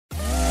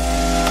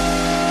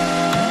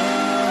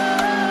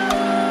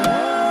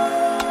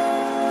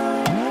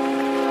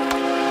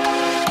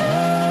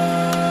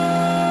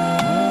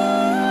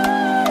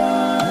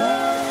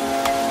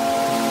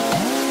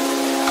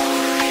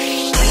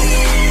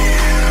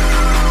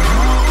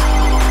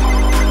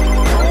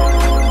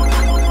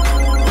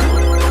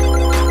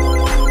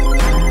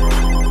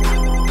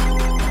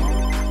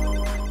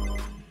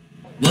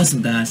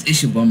What's up, guys?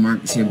 It's your boy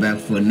Marcus here, back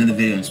for another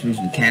video on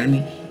Spiritual Academy,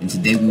 and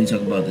today we're going to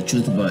talk about the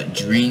truth about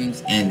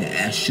dreams and the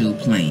astral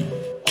plane.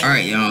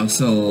 Alright, y'all,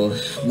 so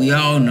we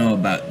all know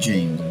about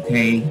dreams,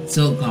 okay?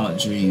 So-called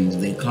dreams.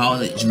 They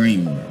call it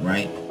dream work,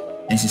 right?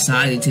 In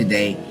society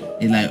today,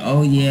 they're like,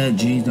 oh yeah,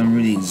 dreams don't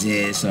really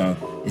exist, or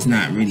it's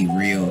not really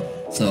real.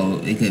 So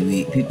it could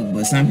be people,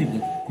 but some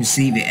people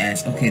perceive it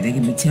as, okay, they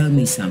could be telling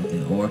me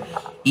something. Or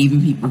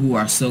even people who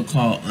are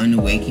so-called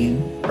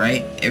unawakened,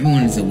 right?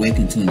 Everyone is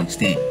awakened to an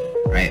extent,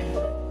 right?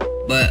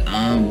 But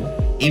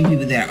even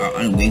people that are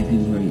unawakened,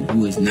 people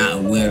who is not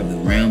aware of the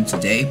realm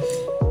today,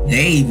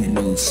 they even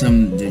know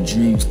some of the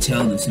dreams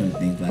tell them some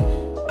things. Like,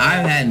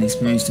 I've had an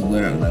experience to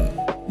where, like,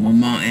 my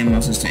mom and my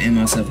sister and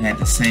myself had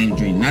the same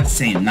dream, not the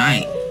same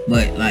night,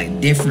 but like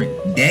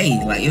different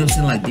days. Like, you know what I'm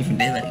saying? Like different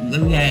days.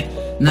 Like, we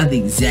had not the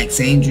exact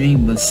same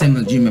dream, but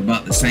similar dream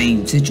about the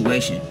same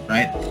situation,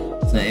 right?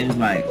 So it was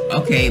like,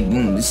 okay,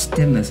 boom, this is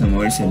telling us something,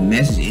 or it's a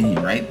message in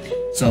here, right?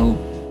 So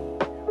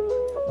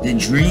the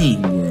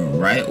dream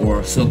world, right,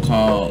 or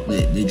so-called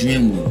the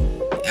dream world,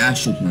 the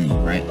astral plane,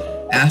 right?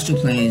 Astral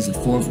plane is the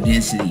fourth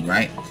density,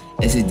 right?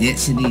 It's a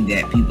density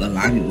that a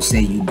lot of people say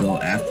you go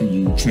after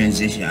you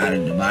transition out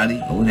of the body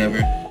or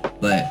whatever.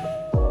 But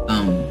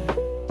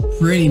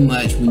pretty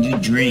much when you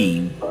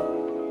dream,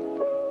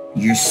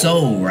 your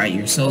soul, right,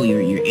 your soul,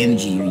 your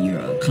energy,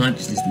 your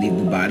consciousness leave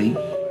the body,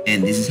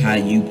 and this is how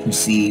you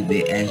perceive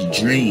it as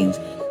dreams.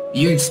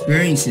 You're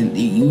experiencing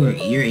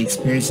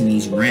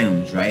these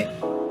realms, right?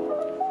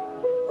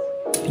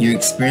 You're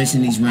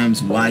experiencing these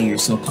realms while you're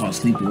so-called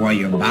sleeping, while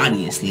your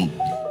body is asleep,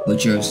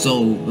 but your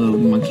soul,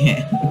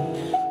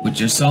 but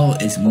your soul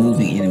is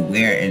moving and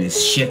aware, and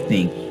it's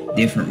shifting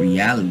different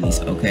realities.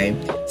 Okay,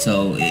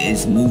 so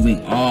it's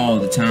moving all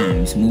the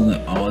time. It's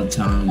moving all the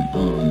time.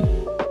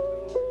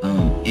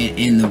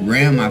 In the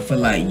realm, I feel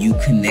like you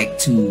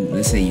connect to,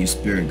 let's say, your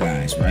spirit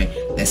guides, right?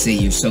 Let's say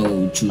your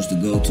soul chooses to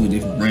go to a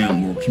different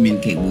realm or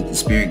communicate with the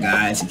spirit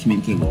guides and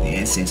communicate with the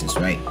ancestors,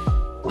 right?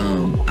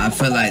 I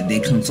feel like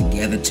they come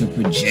together to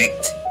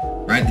project,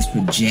 right? This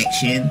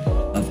projection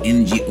of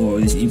energy or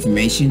this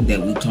information that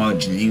we call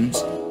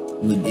dreams.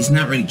 It's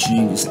not really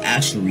dreams, it's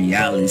actual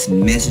reality. It's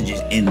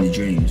messages in the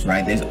dreams,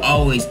 right?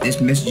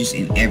 There's messages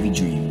in every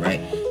dream, right?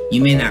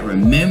 You may not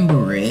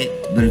remember it,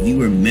 but if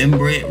you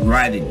remember it,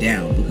 write it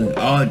down, because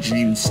all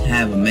dreams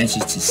have a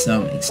message to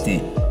some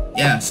extent.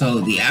 Yeah,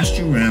 so the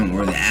astral realm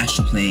or the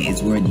astral plane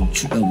is where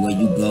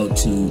you go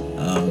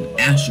to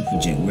astral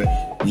project, where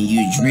when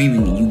you're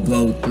dreaming, you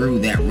go through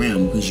that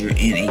realm because you're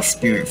in a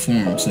spirit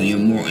form, so you're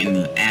more in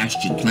the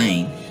astral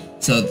plane.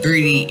 So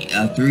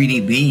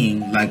 3D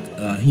being like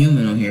a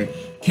human on here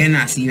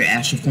cannot see your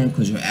astral form,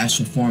 because your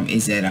astral form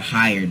is at a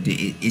higher,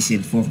 it's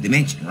in fourth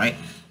dimension, right?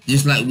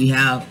 Just like we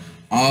have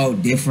all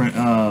different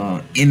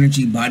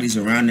energy bodies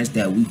around us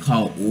that we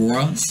call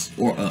auras,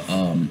 or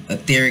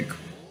etheric,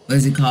 what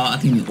is it called? I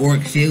think the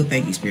auric field.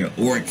 Thank you, Spirit.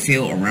 Auric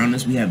field around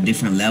us. We have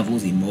different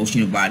levels: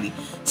 emotional body,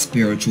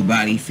 spiritual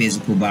body,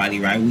 physical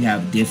body, right? We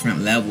have different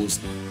levels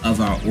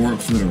of our auric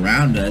field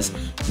around us.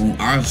 When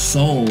our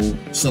soul,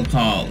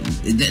 so-called,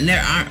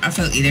 I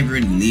feel like it never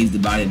really leaves the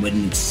body, but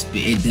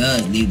it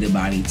does leave the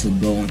body to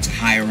go into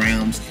higher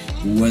realms,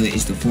 whether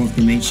it's the fourth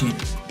dimension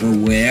or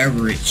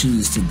wherever it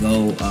chooses to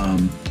go.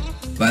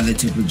 Whether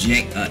to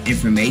project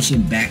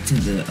information back to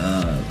the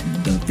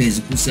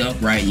physical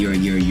self, right? Your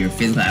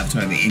physical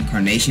avatar, the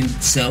incarnation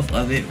self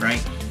of it,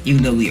 right?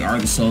 Even though we are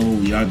the soul,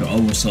 we are the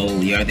oversoul,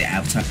 we are the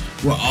avatar,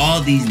 we're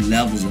all these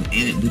levels of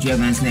energy. But you have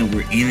to understand,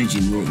 we're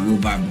energy, we're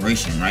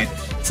vibration, right?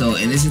 So,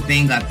 and this is the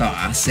thing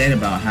I said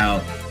about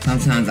how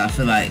sometimes I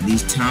feel like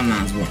these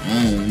timelines were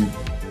on,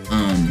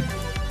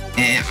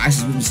 and I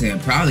just would say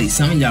probably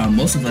some of y'all,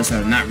 most of us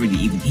are not really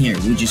even here.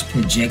 We're just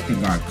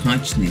projecting our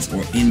consciousness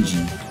or energy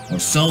or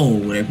soul,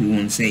 whatever you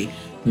want to say,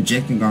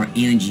 projecting our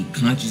energy,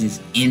 consciousness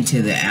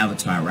into the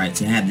avatar, right?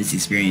 To have this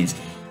experience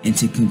and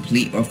to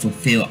complete or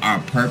fulfill our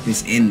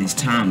purpose in this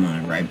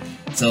timeline, right?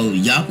 So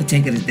y'all could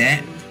take it as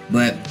that,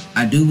 but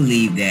I do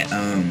believe that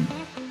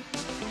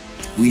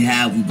we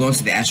go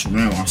to the astral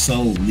realm. Our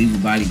soul leaves the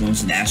body,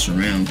 goes to the astral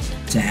realm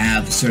to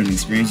have certain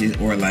experiences,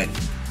 or like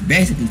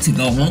basically to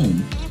go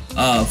home.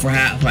 For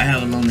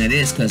how long that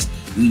is, because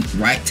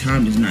right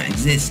time does not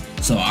exist.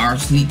 So our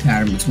sleep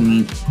pattern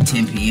between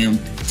 10 p.m.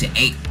 to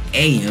 8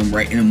 a.m.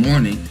 right in the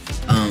morning,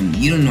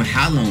 you don't know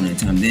how long that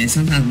time. Then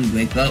sometimes we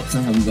wake up,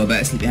 sometimes we go back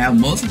to sleep and have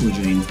multiple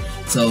dreams.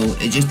 So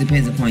it just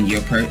depends upon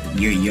your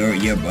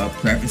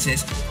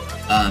preferences.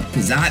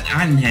 Because I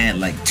done had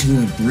like 2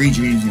 and 3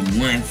 dreams in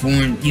one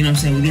form. You know what I'm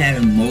saying? We be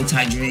having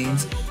multi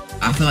dreams.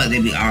 I feel like they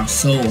be our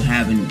soul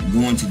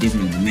going to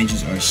different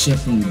dimensions or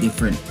shifting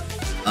different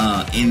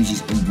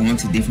energies, or going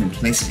to different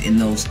places in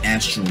those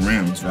astral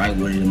realms, right?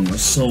 Where the more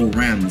soul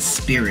realm, the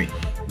spirit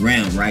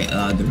realm, right?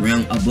 The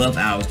realm above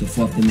ours, the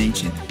fourth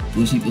dimension,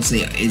 which people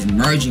say is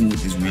merging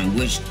with this realm,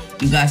 which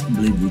you guys can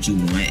believe what you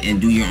want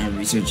and do your own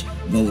research,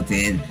 go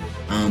within.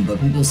 But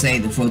people say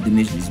the fourth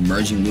dimension is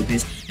merging with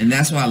this, and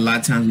that's why a lot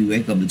of times we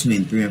wake up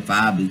between 3 and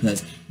 5,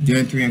 because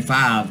during 3 and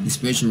 5, the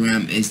spiritual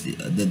realm is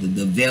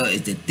the veil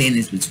is the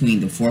thinnest between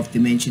the fourth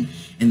dimension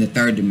and the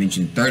third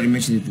dimension. Third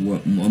dimension is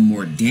a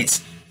more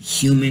dense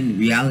human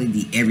reality,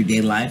 the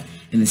everyday life,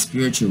 and the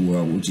spiritual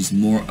world, which is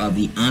more of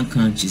the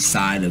unconscious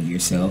side of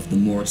yourself, the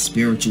more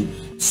spiritual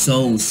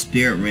soul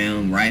spirit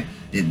realm, right?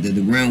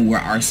 The realm where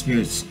our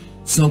spirits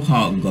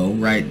so-called go,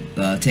 right?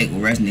 Take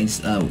what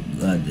resonates,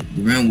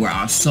 the realm where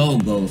our soul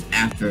goes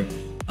after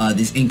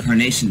this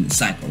incarnation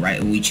cycle, right?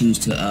 And we choose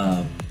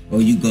to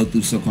or you go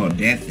through so-called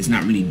death. It's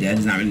not really death,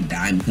 it's not really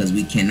dying, because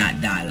we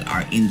cannot die.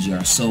 Our energy,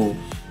 our soul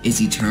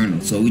is eternal.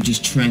 So we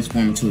just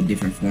transform into a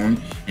different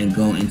form and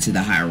go into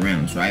the higher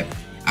realms, right?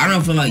 I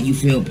don't feel like you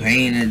feel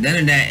pain, and none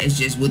of that. It's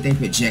just what they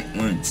project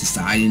on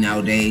society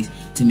nowadays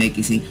to make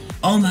it seem,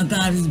 oh my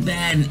God, it's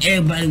bad and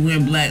everybody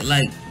wearing black.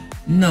 Like,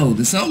 no,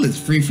 the soul is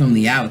free from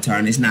the avatar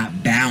and it's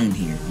not bound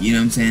here. You know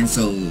what I'm saying?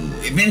 So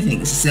if anything,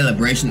 it's a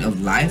celebration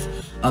of life,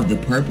 of the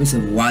purpose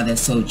of why that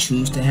soul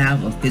choose to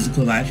have a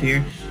physical life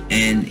here,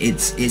 and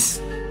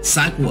it's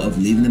cycle of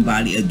leaving the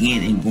body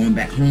again and going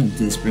back home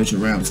to the spiritual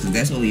realms, because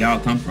that's where we all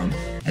come from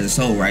as a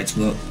soul, right?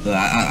 12,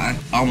 I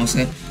almost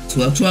said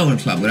 12 on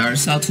the clock, but I already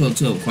saw 12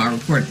 before I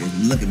recorded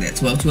this. Look at that,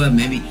 12.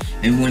 Maybe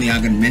one of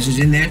y'all got a message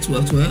in there,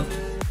 12.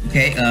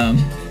 Okay,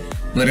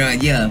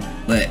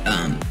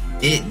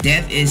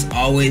 death is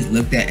always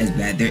looked at as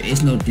bad. There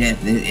is no death.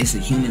 It's a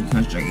human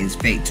construct. It's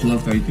fake.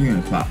 12:33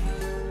 on the clock.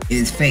 It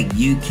is fake.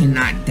 You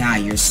cannot die.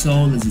 Your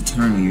soul is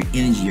eternal. Your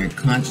energy, your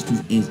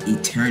consciousness is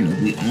eternal.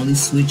 We only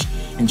switch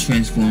and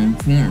transform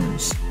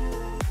forms.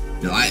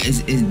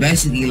 It's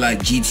basically like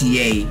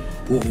GTA,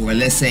 or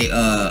let's say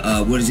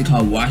what is it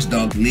called,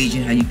 Watchdog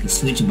Legion, how you can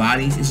switch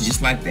bodies. It's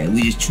just like that.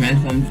 We just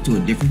transform to a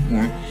different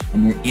form, a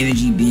more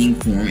energy being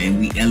form, and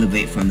we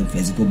elevate from the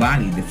physical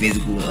body, the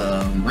physical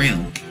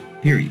realm,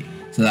 period.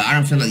 So I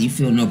don't feel like you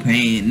feel no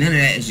pain. None of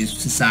that. Is just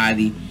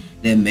society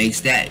that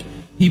makes that.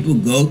 People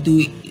go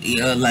through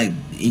like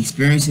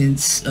experiencing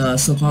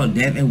so-called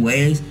death in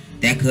ways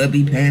that could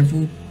be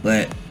painful,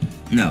 but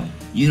no,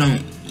 you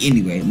don't.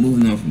 Anyway,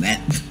 moving on from that.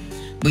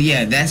 But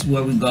yeah, that's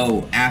where we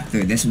go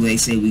after. That's what they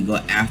say we go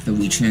after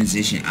we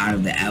transition out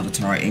of the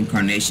avatar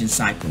incarnation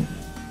cycle.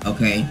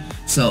 Okay,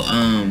 so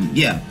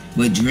yeah,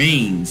 but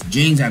dreams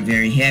are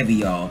very heavy,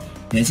 y'all.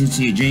 Pay attention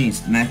to your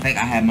dreams. Matter of fact,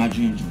 I have my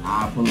dream journal.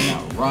 I'll pull it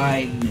out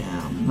right now.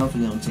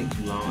 Hopefully it don't take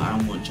too long. I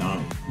don't want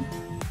y'all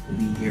to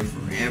be here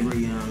forever,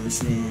 you know what I'm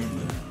saying?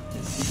 But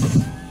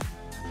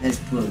let's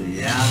pull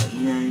it out,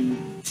 you know.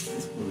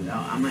 Let's pull it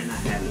out. I might not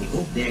have it.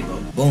 Oh, there you go.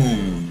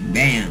 Boom,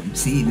 bam.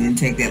 See, it didn't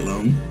take that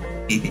long.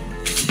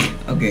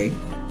 Okay.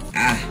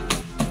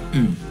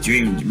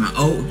 Dream, my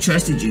old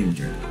trusted dream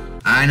journal.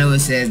 I know it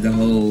says the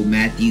whole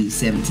Matthew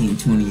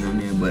 17:20 on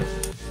there, but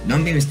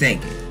don't be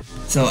mistaken.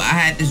 So I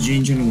had this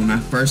dream journal when I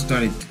first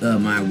started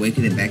my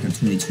awakening back in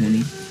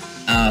 2020.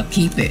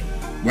 Keep it,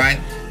 right?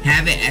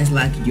 Have it as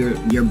like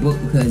your book,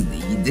 because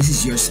this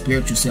is your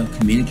spiritual self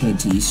communicating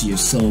to you. This is your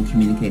soul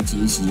communicating to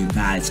you. This is your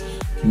guides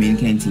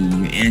communicating to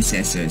you, your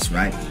ancestors,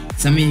 right?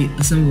 Some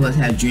of us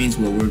have dreams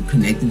where we're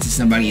connecting to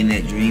somebody in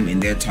that dream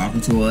and they're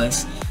talking to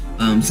us.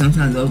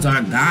 Sometimes those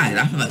are guides.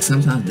 I feel like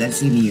sometimes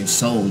that's even your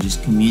soul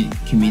just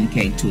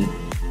communicating to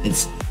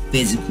its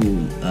physical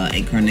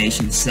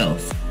incarnation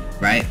self,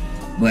 right?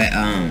 But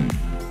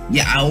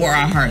yeah, or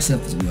our higher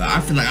self as well. I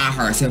feel like our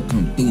higher self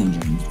come through in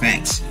dreams.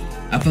 Facts.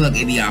 I feel like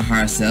it be our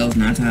higher selves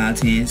 9 times out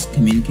of 10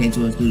 communicate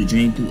to us through the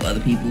dream, through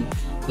other people.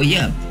 But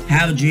yeah,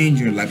 have a dream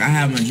journal. Like I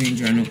have my dream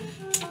journal.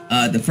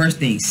 The first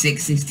thing,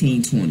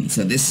 6/16/20.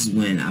 So this is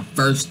when I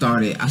first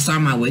started. I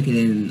started my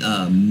awakening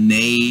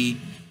May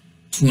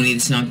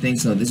 20th something.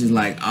 So this is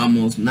like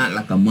almost not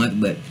like a month,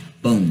 but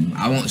boom.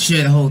 I won't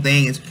share the whole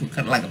thing. It's kind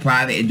of like a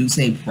private. It do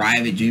say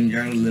private dream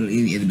journal a little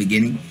in the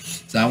beginning,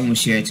 so I won't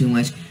share too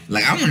much.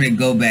 Like I want to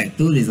go back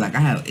through this. Like I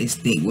have it's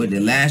thick. What the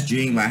last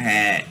dream I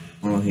had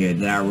on here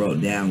that I wrote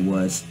down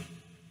was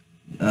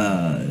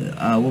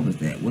what was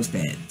that? What's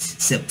that?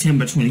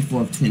 September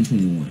 24th,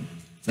 2021.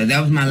 So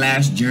that was my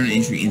last journal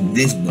entry in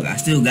this book. I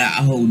still got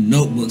a whole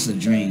notebooks of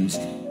dreams.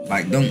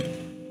 Like don't.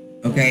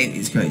 Okay,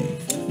 it's crazy.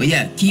 But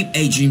yeah, keep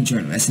a dream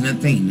journal. That's another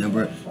thing.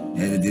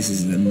 This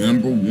is the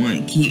number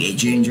one. Keep a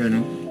dream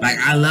journal. Like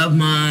I love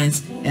mine.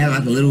 It has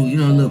like a little, you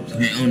know, a little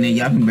print on there.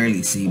 Y'all can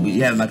barely see, but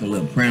you have like a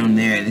little print on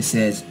there, and it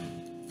says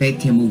 "Faith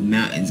can move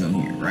mountains" on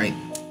here, right?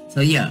 So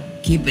yeah,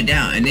 keep it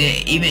down. And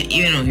then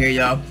even on here,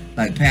 y'all,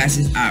 like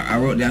passes. I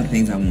wrote down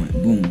things I want.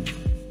 Boom.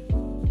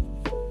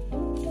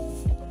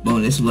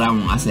 Boom. This is what I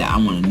want. I said I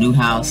want a new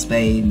house,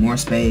 space, more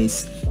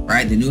space.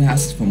 Right, the new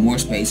house is for more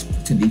space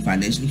to be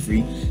financially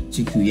free,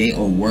 to create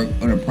or work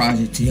on a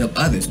project to help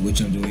others,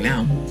 which I'm doing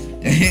now.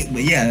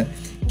 But yeah,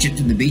 trip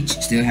to the beach,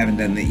 still haven't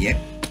done that yet.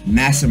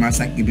 Master my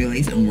psychic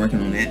abilities, I'm working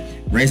on that.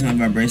 Raise my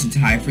vibration to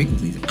higher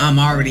frequencies. I'm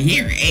already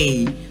here.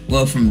 Hey,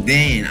 well from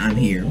then I'm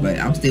here, but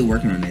I'm still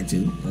working on that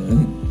too.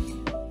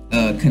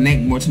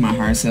 Connect more to my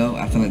higher self.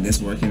 I feel like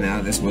that's working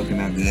out. That's working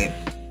out good.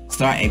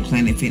 Start a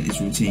Planet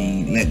Fitness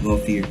routine. Let go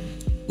of fear.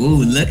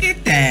 Ooh, look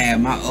at that.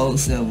 My old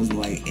self was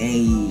like,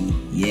 hey,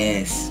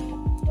 yes.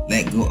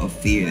 Let go of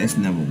fear. That's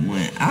number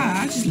one.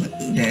 I just looked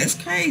through that. That's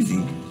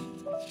crazy.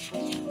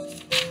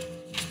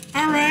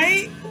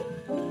 Alright.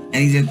 And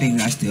these are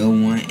things I still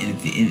want. And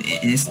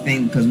this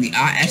thing, because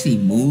I actually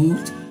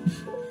moved.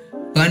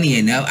 Funny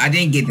enough, I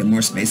didn't get the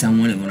more space I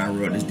wanted when I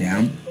wrote this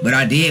down. But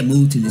I did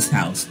move to this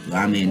house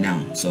where I'm in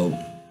now. So,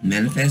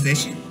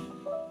 manifestation?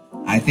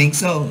 I think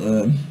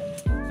so.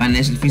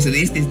 Financial free. So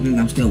these things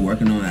I'm still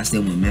working on. I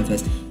still want to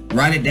manifest.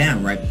 Write it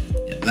down, right?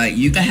 Like,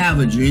 you can have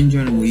a dream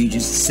journal where you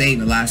just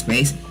save a lot of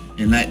space.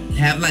 And like,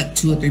 have like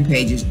 2 or 3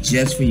 pages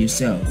just for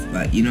yourself.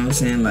 Like, you know what I'm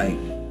saying? Like,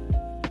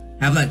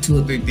 have like 2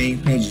 or 3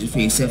 pages for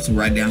yourself to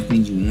write down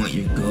things you want,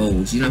 your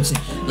goals. You know what I'm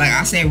saying? Like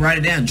I say, write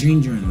it down.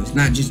 Dream journal. It's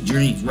not just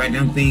dreams. Write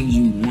down things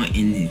you want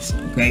in this,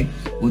 okay?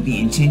 With the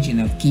intention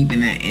of keeping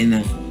that in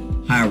the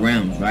higher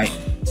realms, right?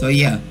 So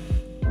yeah,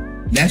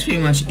 that's pretty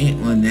much it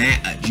on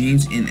that.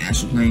 Dreams in the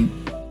astral plane.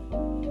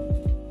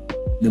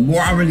 The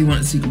more I really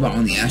want to speak about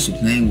on the astral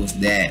plane was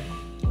that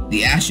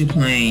the astral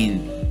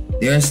plane,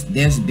 there's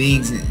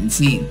beings, and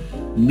see,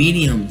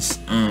 mediums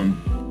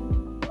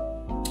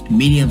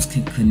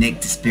can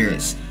connect to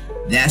spirits.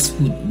 That's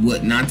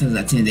what 9 times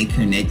out of 10 they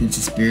connect to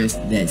spirits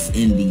that's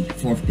in the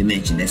 4th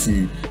dimension, that's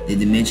in the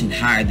dimension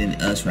higher than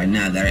us right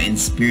now, that are in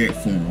spirit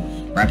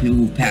form, right? People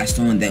who've passed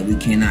on that we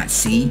cannot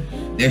see,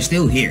 they're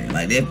still here.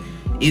 Like, they're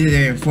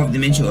in 4th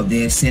dimension, or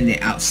they ascended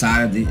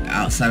outside of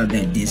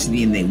that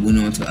density and they went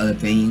on to other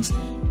things,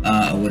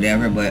 or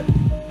whatever. But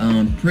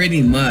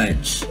pretty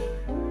much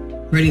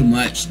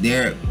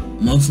they're,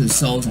 most of the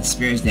souls and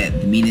spirits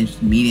that the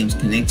mediums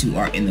connect to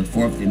are in the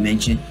 4th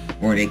dimension,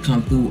 or they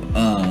come through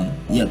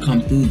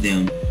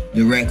them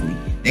directly.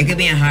 They could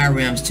be in higher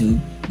realms too,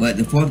 but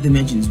the 4th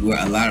dimension is where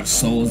a lot of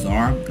souls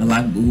are. A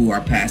lot of people who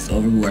are passed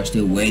over, who are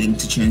still waiting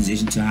to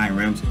transition to higher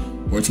realms,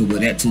 or to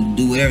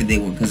do whatever they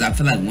want. Because I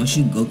feel like once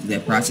you go through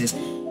that process,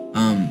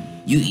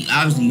 you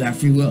obviously you have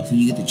free will, so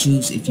you get to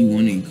choose if you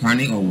want to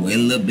incarnate or wait a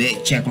little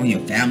bit, check on your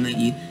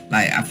family.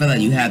 I feel like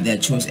you have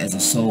that choice as a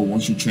soul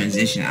once you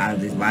transition out of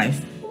this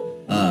life.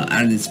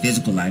 Out of this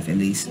physical life, at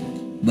least.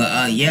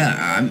 But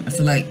yeah, I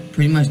feel like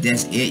pretty much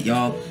that's it,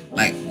 y'all.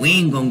 Like, we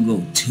ain't gonna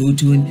go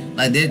too in,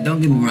 like,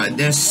 don't get me wrong,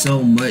 there's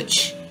so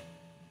much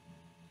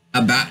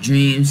about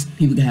dreams.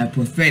 People can have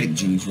prophetic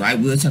dreams, right?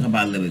 We'll talk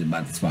about a little bit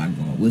about the spot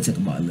ball. We'll talk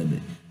about a little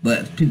bit.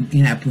 But people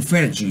can have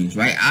prophetic dreams,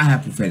 right? I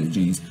have prophetic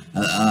dreams.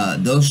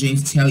 Those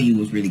dreams tell you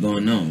what's really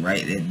going on,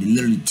 right? They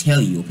literally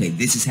tell you, okay,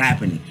 this is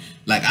happening.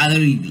 Like, I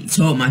literally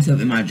told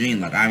myself in my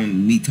dream, like, I remember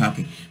me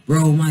talking,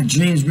 bro, my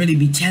dreams really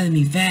be telling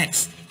me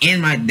facts.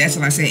 That's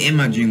what I said in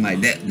my dream. Like,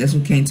 that's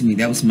what came to me.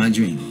 That was my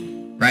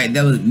dream, right?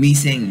 That was me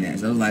saying that.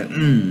 So I was like,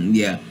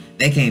 yeah,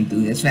 that came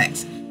through. That's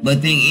facts. But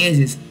the thing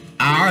is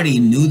I already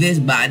knew this,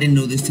 but I didn't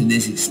know this to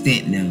this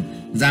extent now.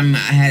 Because I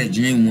had a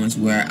dream once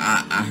where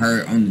I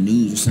heard on the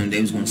news or something,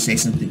 they was going to say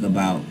something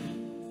about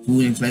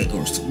food inflation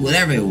or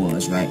whatever it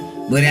was, right?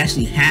 But it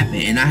actually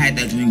happened, and I had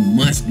that dream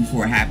months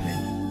before it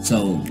happened.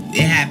 So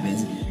it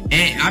happens.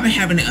 And I've been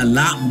having it a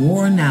lot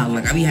more now.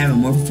 Like, I be having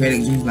more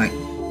prophetic dreams. Like,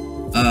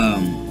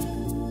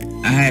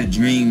 I had a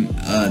dream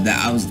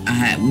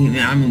that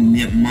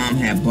my mom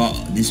had bought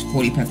this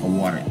 40-pack of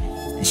water.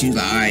 And she was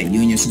like, alright, you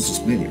and your sister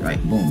split it, right?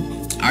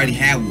 Boom. I already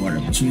had water,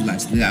 but she was like,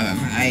 split it.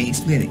 I ain't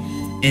split it.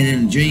 And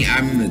in the dream, I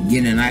remember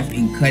getting a knife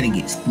and cutting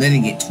it,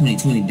 splitting it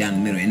 20-20 down the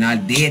middle. And I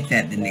did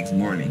that the next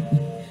morning.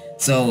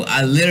 So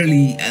I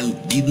literally,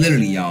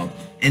 y'all.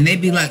 And they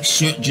be like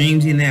short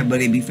dreams in there,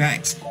 but it be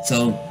facts.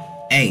 So,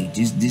 hey,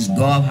 just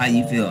go off how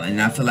you feel.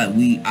 And I feel like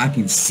I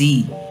can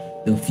see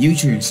the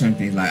future in some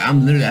things. Like,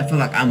 I feel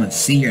like I'm a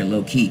seer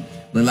low key.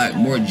 But like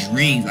more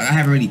dreams. Like, I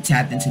haven't really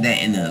tapped into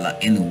that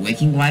in the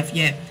waking life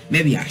yet.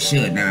 Maybe I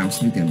should now that I'm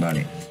speaking about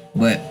it.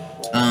 But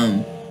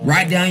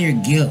write down your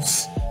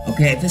gifts.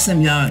 Okay, if it's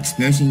something y'all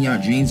experiencing in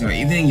y'all dreams or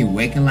even in your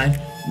waking life,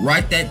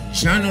 write that,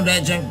 journal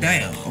that junk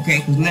down. Okay,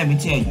 because let me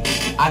tell you,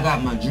 I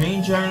got my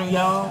dream journal,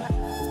 y'all,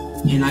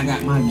 and I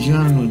got my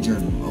journal.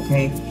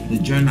 Okay, the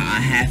journal I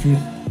have here,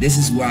 this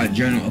is where I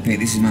journal. Okay,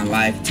 this is my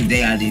life.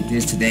 Today I did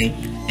this today,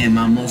 and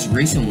my most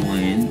recent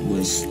one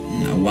was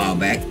a while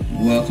back,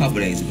 well, a couple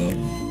days ago,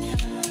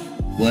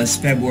 was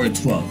February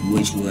 12th,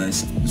 which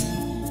was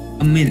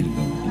a minute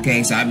ago.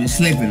 Okay, so I've been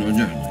slipping on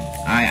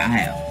journaling. I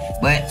have.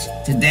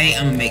 But today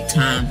I'm gonna make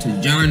time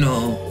to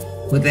journal.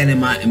 Put that in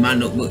my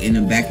notebook in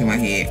the back of my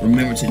head.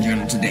 Remember to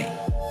journal today.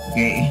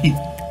 Okay.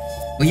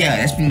 But yeah,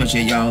 that's pretty much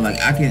it, y'all. Like,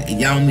 if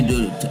y'all want me to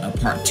do a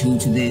part 2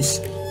 to this,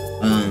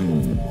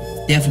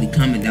 definitely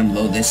comment down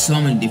below. There's so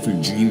many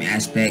different dream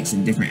aspects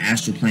and different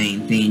astral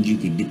plane things you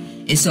could do.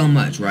 It's so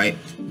much, right?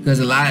 Because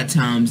a lot of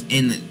times,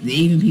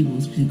 even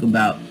people speak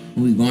about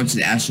when we go into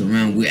the astral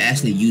realm, we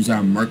actually use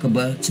our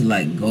Merkaba to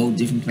like go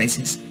different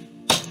places.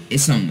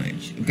 It's so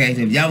much. Okay,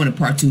 so if y'all want a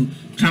part 2,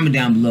 comment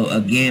down below.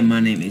 Again, my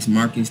name is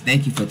Marcus.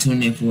 Thank you for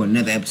tuning in for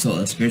another episode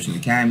of Spiritual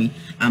Academy.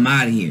 I'm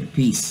out of here.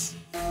 Peace.